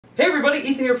Hey everybody,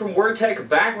 Ethan here from WordTech,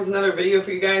 back with another video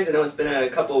for you guys. I know it's been a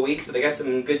couple of weeks, but I got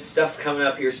some good stuff coming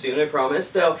up here soon, I promise.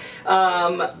 So,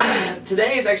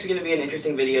 today is actually going to be an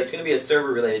interesting video. It's going to be a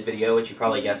server-related video, which you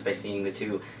probably guessed by seeing the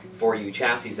two 4U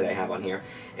chassis that I have on here,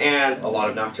 and a lot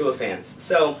of Noctua fans.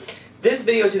 So, this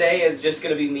video today is just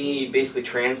going to be me basically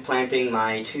transplanting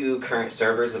my two current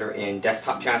servers that are in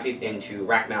desktop chassis into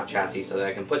rack mount chassis so that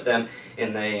I can put them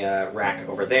in the rack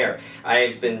over there.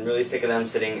 I've been really sick of them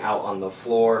sitting out on the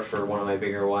floor for one of my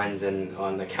bigger ones and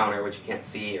on the counter, which you can't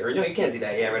see, or no, you can see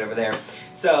that, yeah, right over there.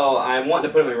 So I'm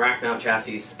wanting to put them in rack mount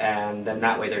chassis, and then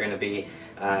that way they're going to be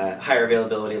higher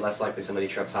availability, less likely somebody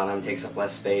trips on them, takes up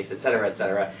less space, etc.,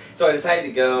 etc. So I decided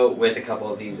to go with a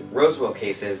couple of these Rosewill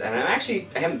cases, and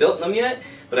I haven't built them yet,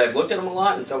 but I've looked at them a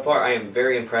lot, and so far I am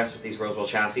very impressed with these Rosewill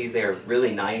chassis. They are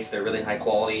really nice, they're really high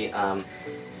quality,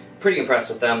 pretty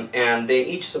impressed with them, and they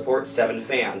each support 7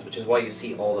 fans, which is why you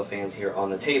see all the fans here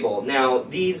on the table. Now,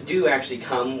 these do actually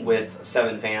come with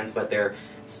 7 fans, but they're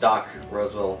stock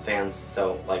Rosewill fans,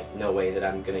 so like no way that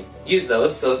I'm going to use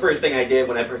those. So the first thing I did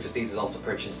when I purchased these is also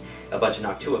purchase a bunch of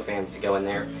Noctua fans to go in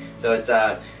there. So it's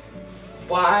 5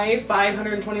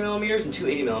 520mm and 2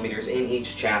 80mm in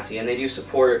each chassis, and they do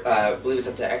support, I believe it's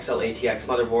up to XL ATX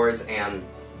motherboards and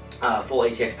full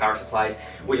ATX power supplies,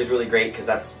 which is really great because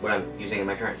that's what I'm using in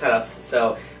my current setups.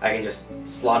 So I can just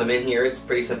slot them in here. It's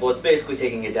pretty simple. It's basically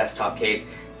taking a desktop case,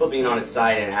 flipping it on its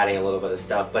side, and adding a little bit of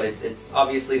stuff. But it's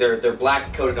obviously they're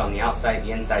black coated on the outside,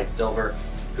 the inside silver.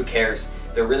 Who cares?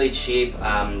 They're really cheap.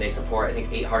 They support, I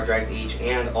think, 8 hard drives each,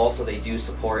 and also they do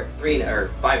support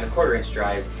 5¼ inch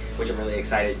drives, which I'm really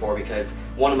excited for because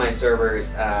one of my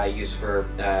servers used for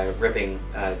ripping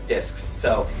disks,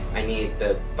 so I need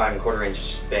the 5¼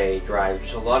 inch bay drives,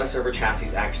 which a lot of server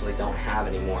chassis actually don't have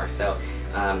anymore. So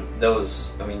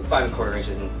those, I mean, 5¼ inch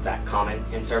isn't that common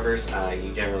in servers.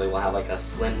 You generally will have like a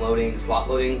slim loading, slot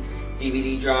loading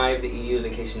DVD drive that you use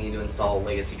in case you need to install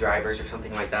legacy drivers or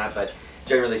something like that, but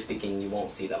generally speaking, you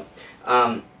won't see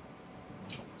them.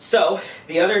 So,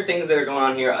 the other things that are going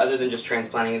on here, other than just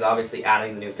transplanting, is obviously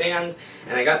adding the new fans,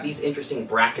 and I got these interesting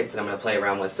brackets that I'm going to play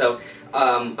around with. So,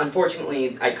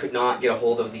 unfortunately, I could not get a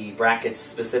hold of the brackets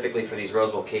specifically for these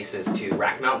Rosewill cases to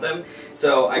rack mount them,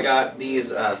 so I got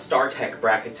these StarTech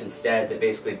brackets instead that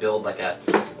basically build like a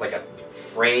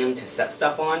frame to set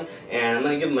stuff on, and I'm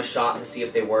going to give them a shot to see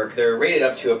if they work. They're rated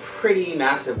up to a pretty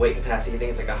massive weight capacity. I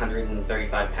think it's like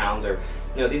 135 pounds, or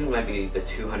no, these might be the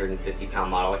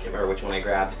 250-pound model. I can't remember which one I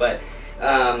grabbed, but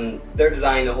they're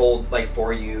designed to hold like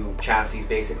 4U chassis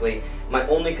basically. My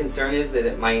only concern is that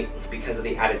it might, because of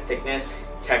the added thickness,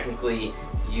 technically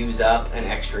use up an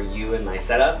extra U in my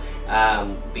setup,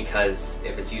 because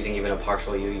if it's using even a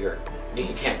partial U,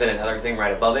 you can't fit another thing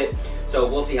right above it. So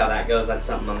we'll see how that goes. That's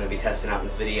something I'm going to be testing out in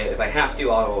this video. If I have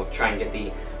to, I'll try and get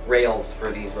the rails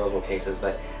for these Rosewill cases,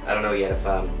 but I don't know yet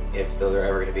if those are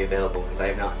ever going to be available because I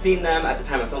have not seen them at the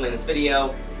time of filming this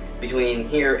video between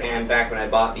here and back when I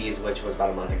bought these, which was about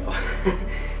a month ago.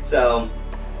 So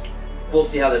we'll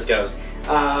see how this goes.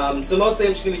 So mostly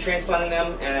I'm just going to be transplanting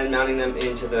them and then mounting them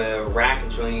into the rack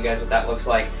and showing you guys what that looks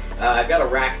like. I've got a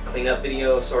rack cleanup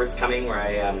video of sorts coming where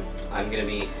I'm going to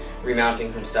be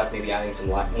remounting some stuff, maybe adding some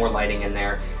more lighting in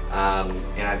there,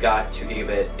 and I've got 2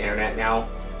 gigabit internet now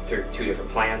through 2 different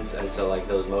plans, and so like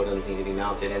those modems need to be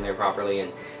mounted in there properly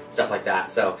and stuff like that.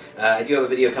 So I do have a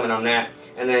video coming on that,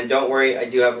 and then don't worry, I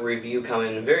do have a review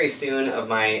coming very soon of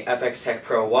my FX Tech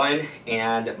Pro 1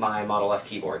 and my Model F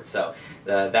keyboard. So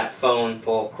that phone,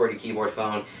 full QWERTY keyboard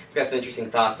phone, I've got some interesting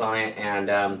thoughts on it,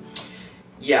 and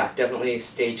yeah, definitely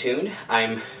stay tuned.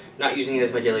 I'm not using it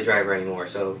as my daily driver anymore,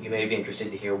 so you may be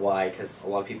interested to hear why, because a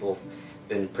lot of people have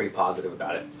been pretty positive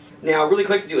about it. Now, really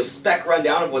quick to do a spec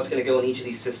rundown of what's going to go in each of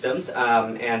these systems,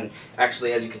 and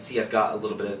actually, as you can see, I've got a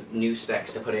little bit of new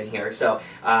specs to put in here. So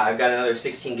I've got another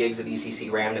 16 gigs of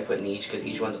ECC RAM to put in each, because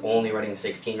each one's only running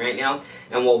 16 right now.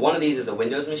 And while one of these is a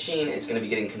Windows machine, it's going to be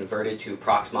getting converted to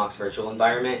ProxMox virtual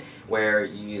environment, where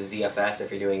you use ZFS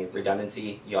if you're doing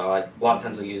redundancy. A lot of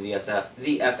times we'll use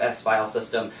ZFS file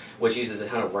system, which uses a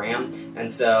ton of RAM,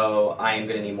 and so I am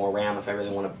going to need more RAM if I really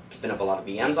want to spin up a lot of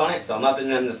VMs on it. So I'm upping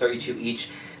them to 32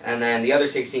 each. And then the other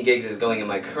 16 gigs is going in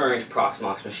my current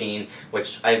ProxMox machine,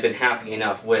 which I've been happy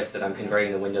enough with that I'm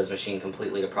converting the Windows machine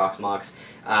completely to ProxMox.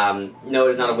 No,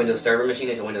 it's not a Windows Server machine,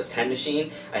 it's a Windows 10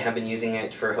 machine. I have been using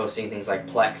it for hosting things like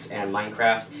Plex and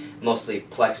Minecraft, mostly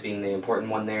Plex being the important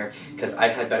one there, because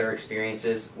I've had better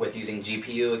experiences with using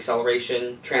GPU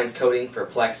acceleration transcoding for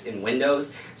Plex in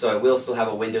Windows, so I will still have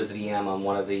a Windows VM on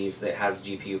one of these that has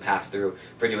GPU pass-through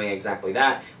for doing exactly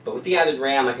that. But with the added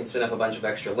RAM, I can spin up a bunch of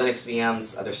extra Linux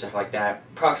VMs, other stuff like that.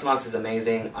 ProxMox is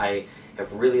amazing. I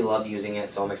have really loved using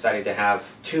it, so I'm excited to have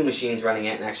 2 machines running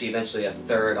it, and actually eventually a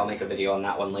third. I'll make a video on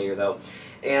that one later though.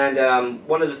 And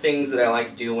one of the things that I like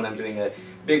to do when I'm doing a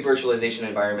big virtualization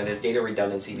environment is data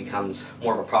redundancy becomes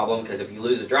more of a problem, because if you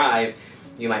lose a drive,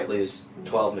 you might lose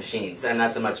 12 machines, and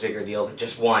that's a much bigger deal than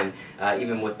just one.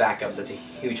 Even with backups, that's a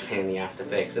huge pain in the ass to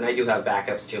fix. And I do have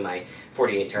backups to my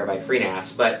 48 terabyte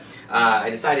FreeNAS, but I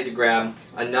decided to grab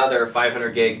another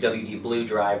 500 gig WD Blue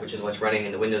drive, which is what's running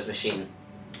in the Windows machine,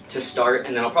 to start,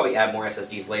 and then I'll probably add more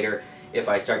SSDs later if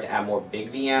I start to add more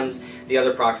big VMs. The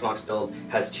other ProxMox build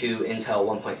has 2 Intel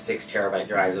 1.6 terabyte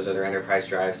drives. Those are their enterprise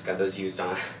drives. Got those used on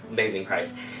an amazing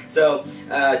price. So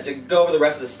to go over the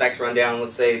rest of the specs rundown,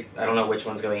 let's say, I don't know which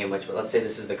one's going in which, but let's say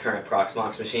this is the current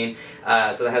ProxMox machine.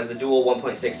 So that has the dual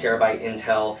 1.6 terabyte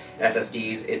Intel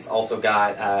SSDs. It's also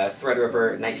got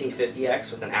Threadripper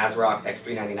 1950X with an ASRock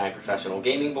X399 professional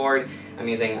gaming board. I'm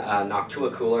using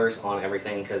Noctua coolers on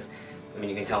everything because, I mean,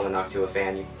 you can tell I'm a Noctua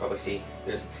fan. You can probably see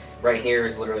there's right here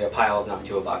is literally a pile of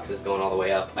Noctua boxes going all the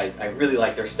way up. I really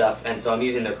like their stuff, and so I'm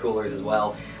using their coolers as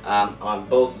well on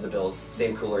both of the builds.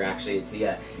 Same cooler actually. It's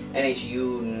the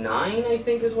NHU9, I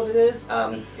think is what it is.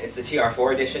 It's the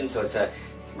TR4 edition, so it's a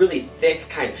really thick,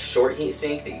 kind of short heat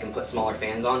sink that you can put smaller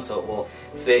fans on, so it will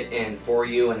fit in for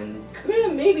you, and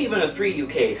maybe even a 3U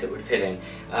case it would fit in.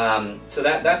 So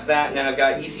that's that, and then I've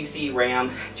got ECC RAM,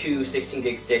 2 16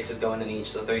 gig sticks is going in each,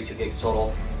 so 32 gigs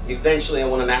total. Eventually I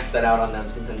want to max that out on them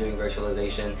since I'm doing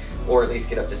virtualization, or at least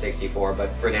get up to 64,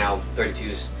 but for now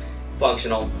 32's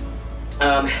functional.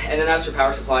 And then as for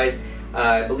power supplies,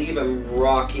 I believe I'm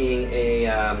rocking a,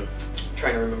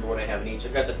 trying to remember what I have in each.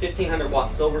 I've got the 1500 watt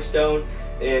Silverstone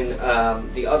in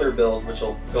the other build, which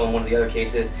will go in one of the other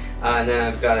cases, and then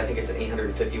I've got, I think it's an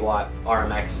 850 watt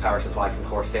RMX power supply from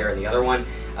Corsair in the other one.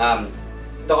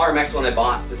 The RMX one I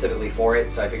bought specifically for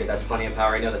it, so I figured that's plenty of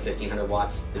power. I know the 1500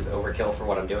 watts is overkill for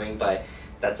what I'm doing, but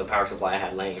that's a power supply I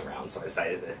had laying around, so I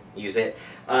decided to use it.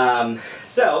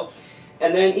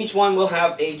 And then each one will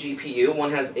have a GPU. One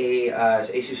has a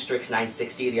Asus Strix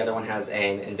 960, the other one has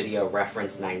an NVIDIA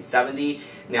Reference 970.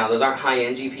 Now, those aren't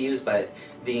high-end GPUs, but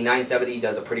the 970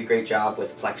 does a pretty great job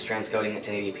with Plex transcoding at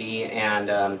 1080p,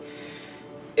 and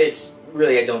it's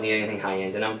really, I don't need anything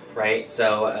high-end in them, right?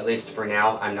 So, at least for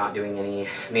now, I'm not doing any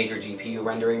major GPU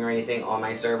rendering or anything on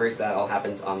my servers. That all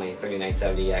happens on my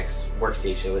 3970X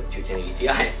workstation with 2 1080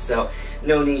 Ti's, so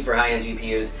no need for high-end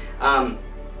GPUs.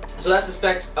 So that's the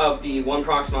specs of the one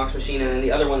ProxMox machine, and then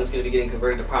the other one that's going to be getting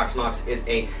converted to ProxMox is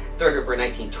a Threadripper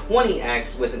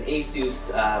 1920X with an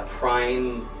Asus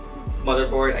Prime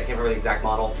motherboard. I can't remember the exact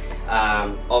model.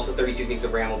 Also 32 gigs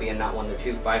of RAM will be in that one, the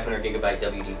 2 500 gigabyte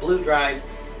WD Blue drives,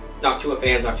 Noctua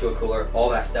fans, Noctua cooler, all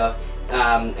that stuff.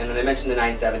 And then I mentioned the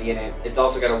 970 in it. It's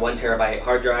also got a 1 terabyte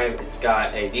hard drive. It's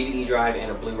got a DVD drive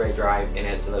and a Blu-ray drive in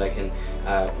it so that I can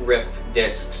rip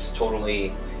discs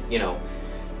totally, you know,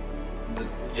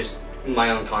 just my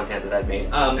own content that I've made.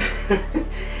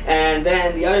 And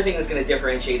then the other thing that's going to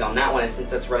differentiate on that one is,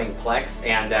 since that's running Plex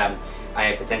and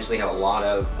I potentially have a lot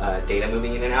of data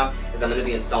moving in and out, is I'm going to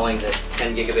be installing this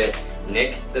 10 gigabit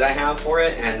NIC that I have for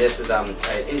it, and this is an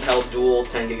Intel dual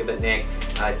 10 gigabit NIC.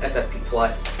 It's SFP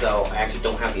Plus, so I actually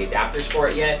don't have the adapters for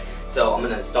it yet, so I'm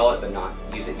going to install it but not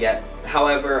use it yet.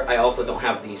 However, I also don't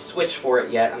have the switch for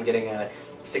it yet. I'm getting a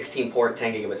 16 port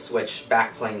 10 gigabit switch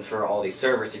backplane for all these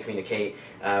servers to communicate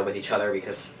with each other,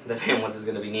 because the bandwidth is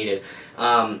going to be needed.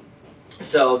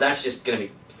 So that's just going to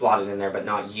be slotted in there but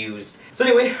not used. So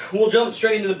anyway, we'll jump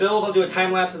straight into the build. I'll do a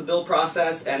time lapse of the build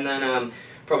process, and then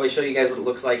probably show you guys what it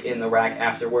looks like in the rack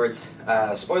afterwards.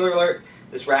 Spoiler alert,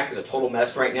 this rack is a total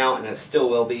mess right now, and it still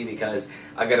will be, because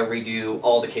I've got to redo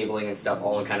all the cabling and stuff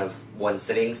all in kind of one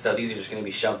sitting. So these are just going to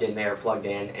be shoved in there, plugged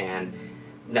in, and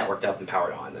networked up and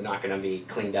powered on. They're not going to be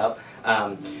cleaned up.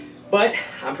 But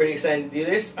I'm pretty excited to do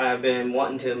this. I've been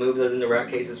wanting to move those into rack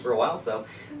cases for a while, so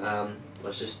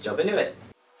let's just jump into it.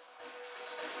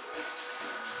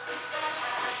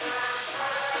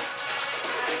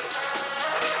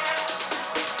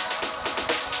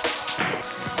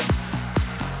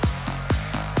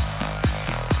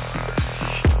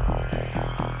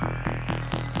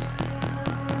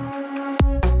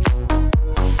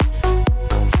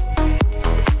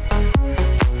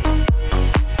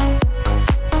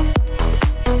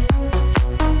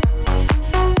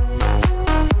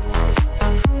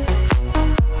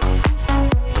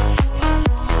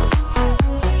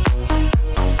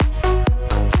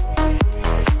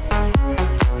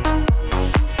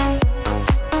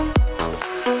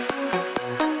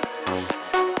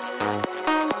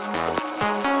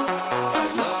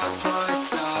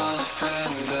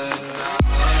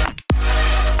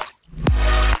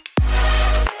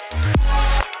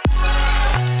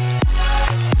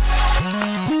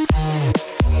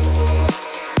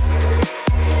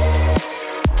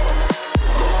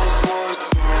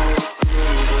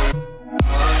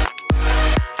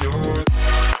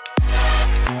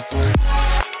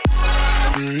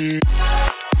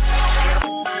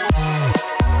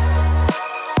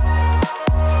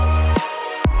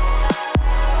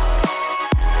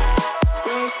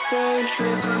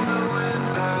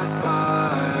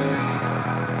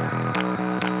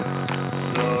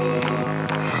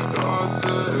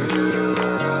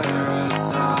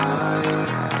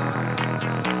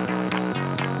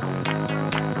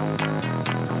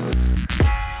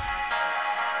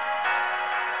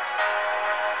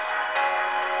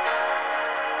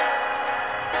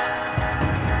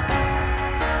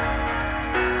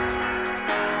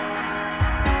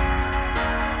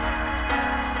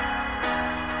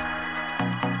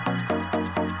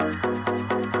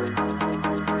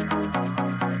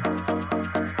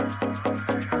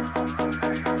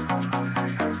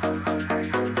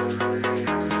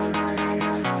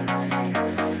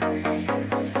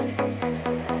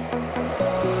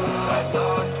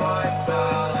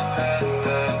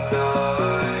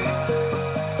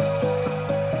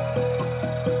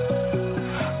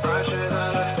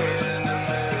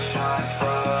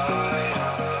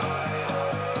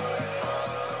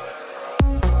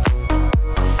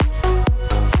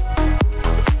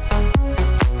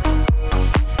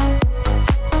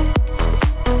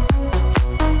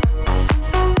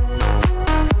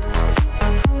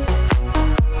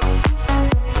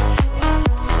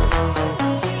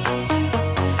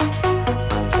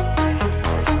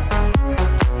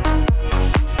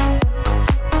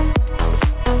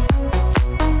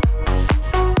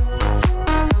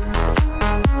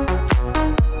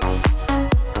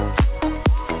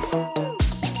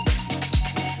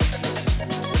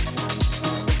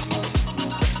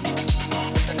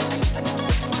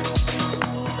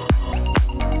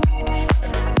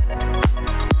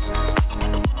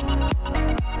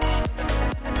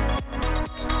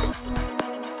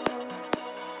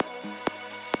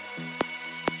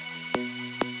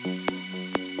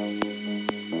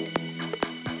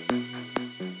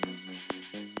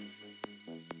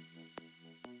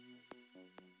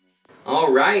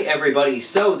 Alright everybody,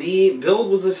 so the build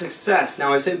was a success.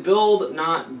 Now I say build,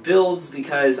 not builds,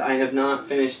 because I have not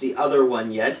finished the other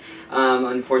one yet.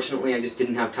 Unfortunately I just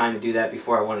didn't have time to do that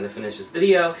before I wanted to finish this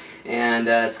video, and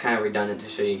it's kind of redundant to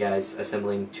show you guys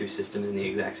assembling two systems in the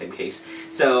exact same case.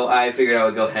 So I figured I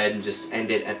would go ahead and just end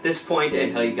it at this point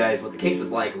and tell you guys what the case is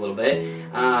like a little bit.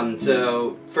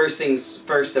 So first things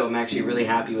first though, I'm actually really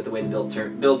happy with the way the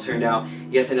build turned out.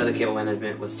 Yes, I know the cable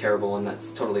management was terrible, and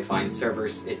that's totally fine.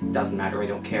 Servers, it doesn't matter, I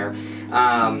don't care.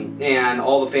 And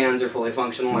all the fans are fully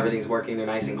functional, everything's working, they're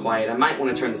nice and quiet. I might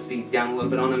want to turn the speeds down a little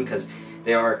bit on them because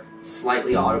they are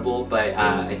slightly audible, but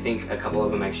I think a couple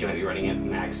of them actually might be running at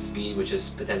max speed, which is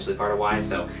potentially part of why.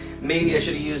 So maybe I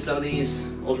should have used some of these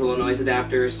ultra low noise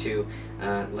adapters to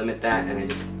limit that, and I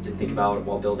just didn't think about it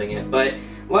while building it. But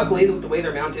luckily, with the way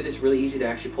they're mounted, it's really easy to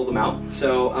actually pull them out.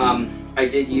 So I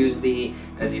did use the,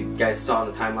 as you guys saw in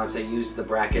the time lapse, I used the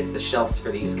brackets, the shelves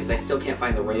for these, because I still can't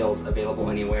find the rails available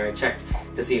anywhere. I checked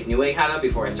to see if Newegg had them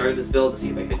before I started this build, to see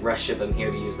if I could rush ship them here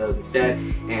to use those instead,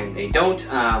 and they don't.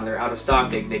 They're out of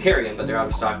stock. They carry them, but they're out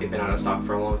of stock. They've been out of stock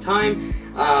for a long time.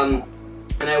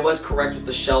 And I was correct with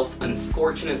the shelf.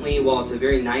 Unfortunately, while it's a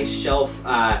very nice shelf,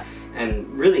 and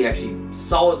really actually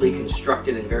solidly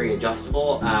constructed and very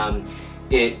adjustable,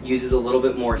 it uses a little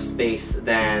bit more space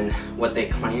than what they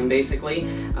claim, basically,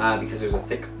 because there's a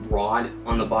thick rod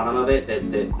on the bottom of it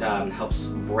that helps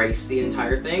brace the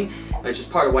entire thing, which is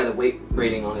part of why the weight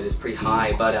rating on it is pretty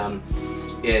high. But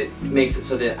it makes it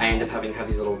so that I end up having to have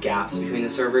these little gaps between the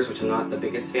servers, which I'm not the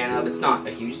biggest fan of. It's not a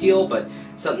huge deal, but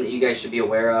something that you guys should be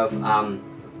aware of.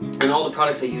 And all the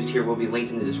products I used here will be linked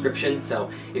in the description,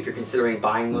 so if you're considering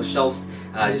buying those shelves,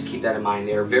 just keep that in mind.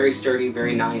 They are very sturdy,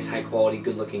 very nice, high quality,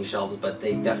 good looking shelves, but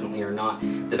they definitely are not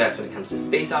the best when it comes to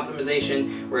space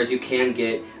optimization, whereas you can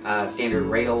get standard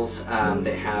rails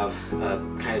that have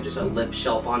kind of just a lip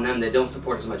shelf on them. They don't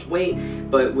support as much weight,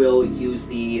 but will use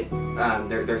the,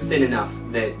 they're thin enough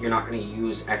that you're not going to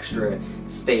use extra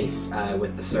space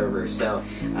with the server, so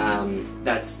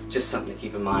that's just something to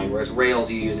keep in mind, whereas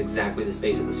rails, you use exactly the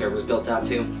space that the server is built out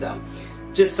to, so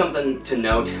just something to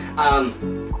note.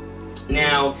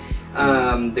 Now,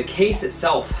 the case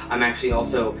itself, I'm actually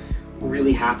also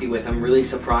really happy with. I'm really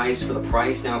surprised for the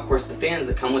price. Now, of course, the fans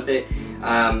that come with it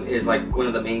is like one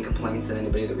of the main complaints that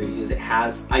anybody that reviews it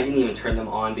has. I didn't even turn them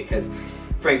on because,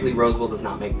 frankly, Rosewill does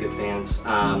not make good fans.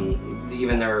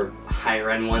 Even their higher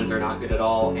end ones are not good at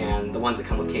all, and the ones that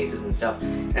come with cases and stuff,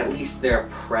 at least they're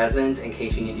present in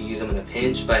case you need to use them in a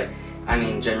pinch, but I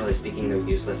mean, generally speaking, they're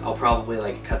useless. I'll probably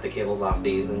like cut the cables off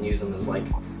these and use them as like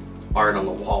art on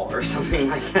the wall or something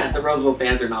like that. The Rosewill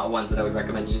fans are not ones that I would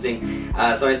recommend using.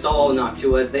 So I installed all the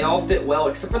Noctuas. They all fit well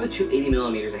except for the two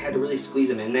 80mm. I had to really squeeze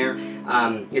them in there.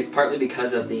 It's partly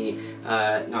because of the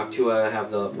Noctua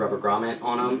have the rubber grommet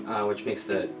on them, which makes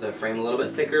the frame a little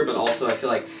bit thicker, but also I feel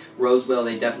like Rosewill,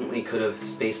 they definitely could have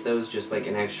spaced those just like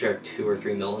an extra 2 or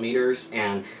 3mm,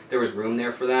 and there was room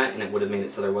there for that, and it would have made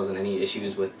it so there wasn't any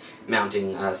issues with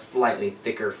mounting slightly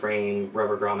thicker frame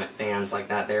rubber grommet fans like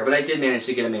that there. But I did manage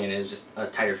to get them in. It was just a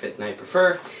tighter fit than I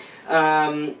prefer.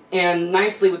 And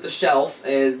nicely with the shelf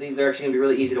is these are actually going to be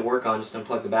really easy to work on. Just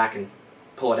unplug the back and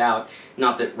pull it out.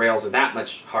 Not that rails are that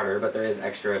much harder, but there is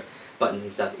extra buttons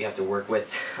and stuff that you have to work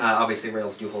with. Obviously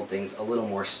rails do hold things a little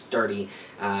more sturdy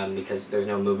because there's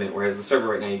no movement, whereas the server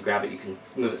right now, you grab it, you can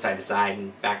move it side to side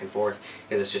and back and forth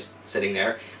because it's just sitting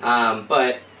there.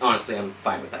 But honestly, I'm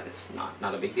fine with that. It's not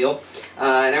a big deal.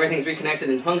 And everything's reconnected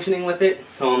and functioning with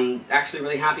it, so I'm actually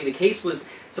really happy. The case was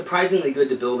surprisingly good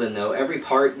to build in, though. Every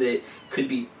part that could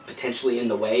be potentially in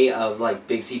the way of like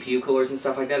big CPU coolers and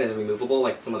stuff like that is removable,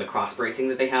 like some of the cross bracing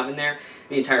that they have in there.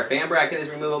 The entire fan bracket is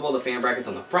removable. The fan brackets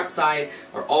on the front side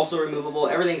are also removable.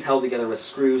 Everything's held together with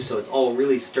screws, so it's all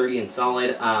really sturdy and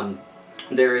solid.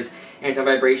 There's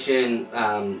anti-vibration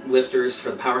lifters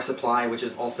for the power supply, which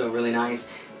is also really nice.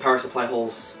 Power supply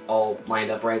holes all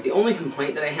lined up right. The only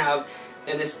complaint that I have,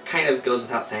 and this kind of goes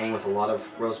without saying with a lot of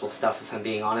Rosewill stuff, if I'm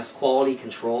being honest, quality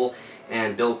control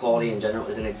and build quality in general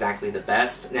isn't exactly the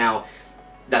best. Now,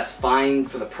 that's fine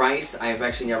for the price. I've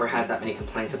actually never had that many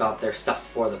complaints about their stuff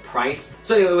for the price.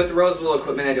 So anyway, with the Rosewill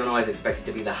equipment, I don't always expect it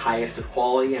to be the highest of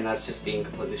quality, and that's just being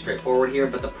completely straightforward here,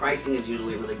 but the pricing is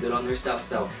usually really good on their stuff,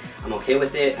 so I'm okay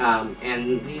with it.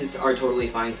 And these are totally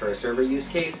fine for a server use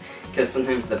case, because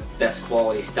sometimes the best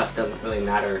quality stuff doesn't really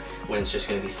matter when it's just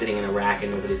going to be sitting in a rack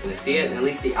and nobody's going to see it. And at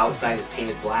least the outside is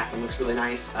painted black and looks really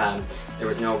nice. There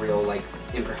was no real like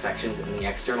imperfections in the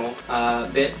external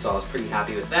bit, so I was pretty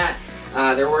happy with that.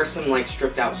 There were some like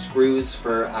stripped out screws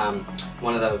for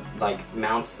one of the like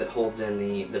mounts that holds in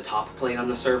the top plate on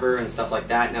the server and stuff like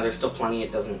that. Now there's still plenty,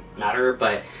 it doesn't matter,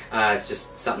 but it's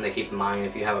just something to keep in mind.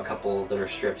 If you have a couple that are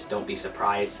stripped, don't be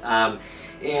surprised.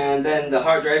 And then the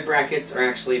hard drive brackets are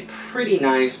actually pretty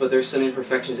nice, but there's some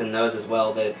imperfections in those as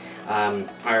well that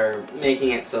are making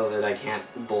it so that I can't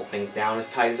bolt things down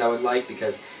as tight as I would like,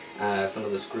 because some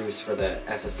of the screws for the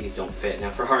SSDs don't fit. Now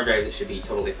for hard drives it should be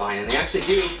totally fine, and they actually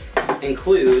do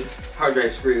include hard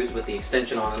drive screws with the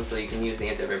extension on them so you can use the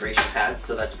anti-vibration pads,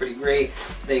 so that's pretty great.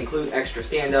 They include extra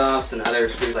standoffs and other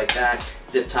screws like that,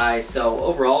 zip ties, so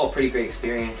overall a pretty great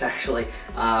experience actually.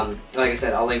 Like I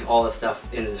said, I'll link all the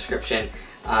stuff in the description.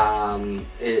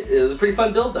 It was a pretty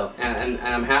fun build though, and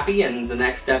I'm happy, and the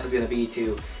next step is going to be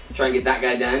to try and get that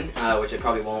guy done, which I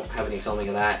probably won't have any filming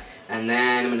of that. And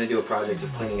then I'm going to do a project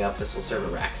of cleaning up this whole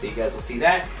server rack, so you guys will see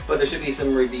that. But there should be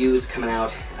some reviews coming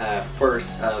out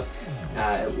first of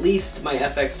at least my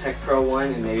FX Tech Pro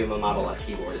one and maybe my Model F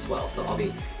keyboard as well. So I'll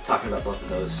be talking about both of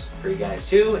those for you guys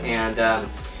too. And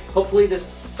hopefully this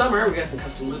summer we got some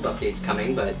custom lube updates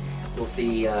coming, but we'll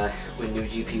see when new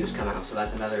GPUs come out. So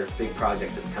that's another big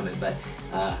project that's coming, but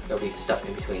there'll be stuff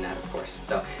in between that, of course.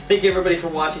 So thank you everybody for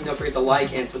watching. Don't forget to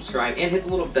like and subscribe and hit the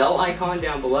little bell icon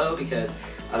down below, because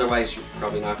otherwise you're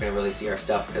probably not going to really see our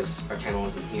stuff because our channel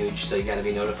isn't huge, so you got to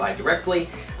be notified directly.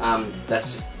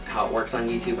 That's just how it works on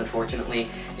YouTube, unfortunately.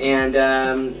 And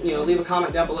you know, leave a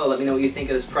comment down below. Let me know what you think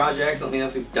of this project. Let me know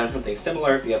if you've done something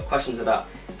similar, if you have questions about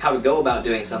how to go about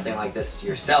doing something like this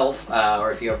yourself,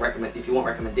 or if you want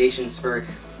recommendations for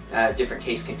different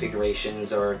case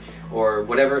configurations or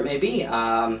whatever it may be.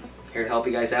 Here to help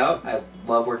you guys out. I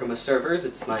love working with servers.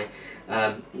 It's my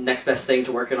next best thing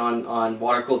to working on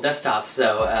water-cooled desktops.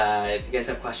 So if you guys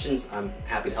have questions, I'm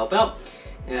happy to help out.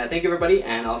 Thank you everybody,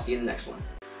 and I'll see you in the next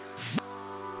one.